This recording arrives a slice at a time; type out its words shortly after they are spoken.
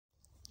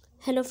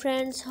Hello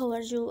friends, how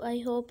are you? I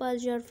hope all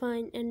you are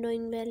fine and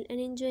doing well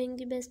and enjoying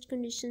the best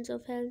conditions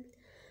of health.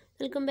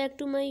 Welcome back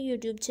to my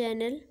YouTube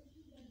channel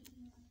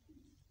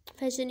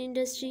Fashion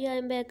Industry. I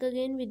am back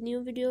again with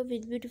new video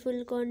with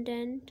beautiful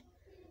content.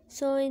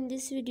 So in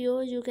this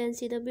video you can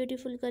see the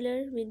beautiful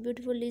color with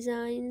beautiful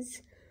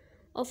designs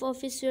of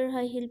office wear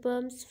high heel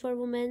pumps for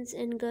women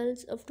and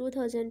girls of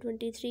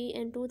 2023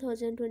 and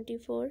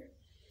 2024.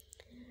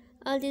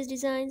 All these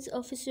designs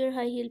of officer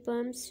high heel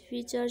pumps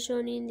which are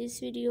shown in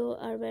this video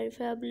are very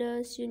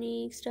fabulous,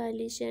 unique,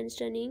 stylish and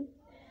stunning.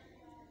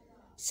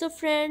 So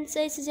friends,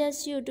 I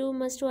suggest you to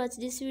must watch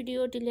this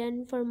video till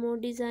end for more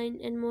design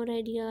and more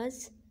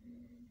ideas.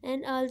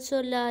 And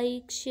also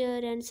like,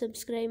 share and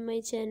subscribe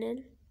my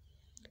channel.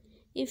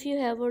 If you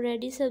have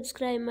already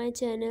subscribed my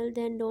channel,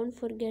 then don't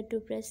forget to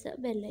press the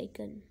bell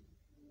icon.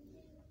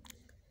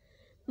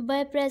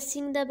 By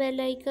pressing the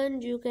bell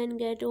icon, you can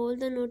get all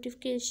the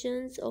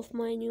notifications of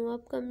my new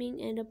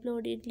upcoming and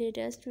uploaded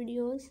latest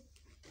videos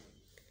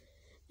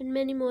and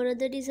many more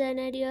other design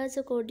ideas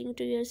according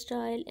to your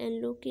style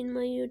and look in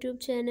my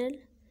YouTube channel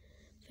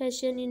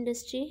Fashion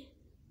Industry.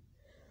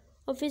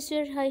 Office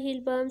wear high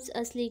heel pumps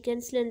are sleek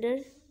and slender,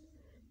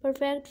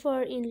 perfect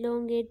for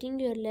elongating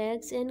your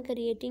legs and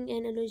creating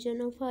an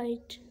illusion of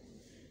height.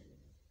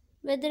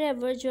 Whether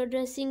ever you're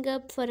dressing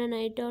up for a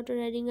night out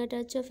or adding a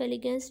touch of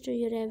elegance to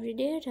your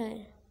everyday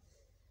attire,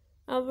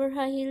 our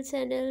high heel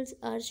sandals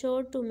are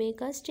sure to make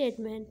a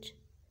statement.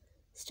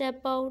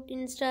 Step out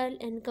in style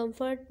and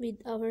comfort with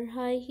our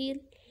high heel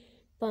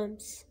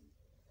pumps.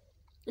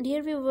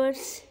 Dear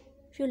viewers,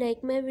 if you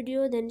like my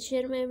video, then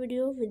share my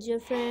video with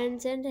your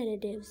friends and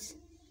relatives.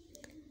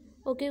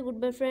 Okay,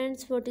 goodbye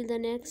friends, for till the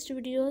next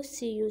video.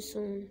 See you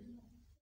soon.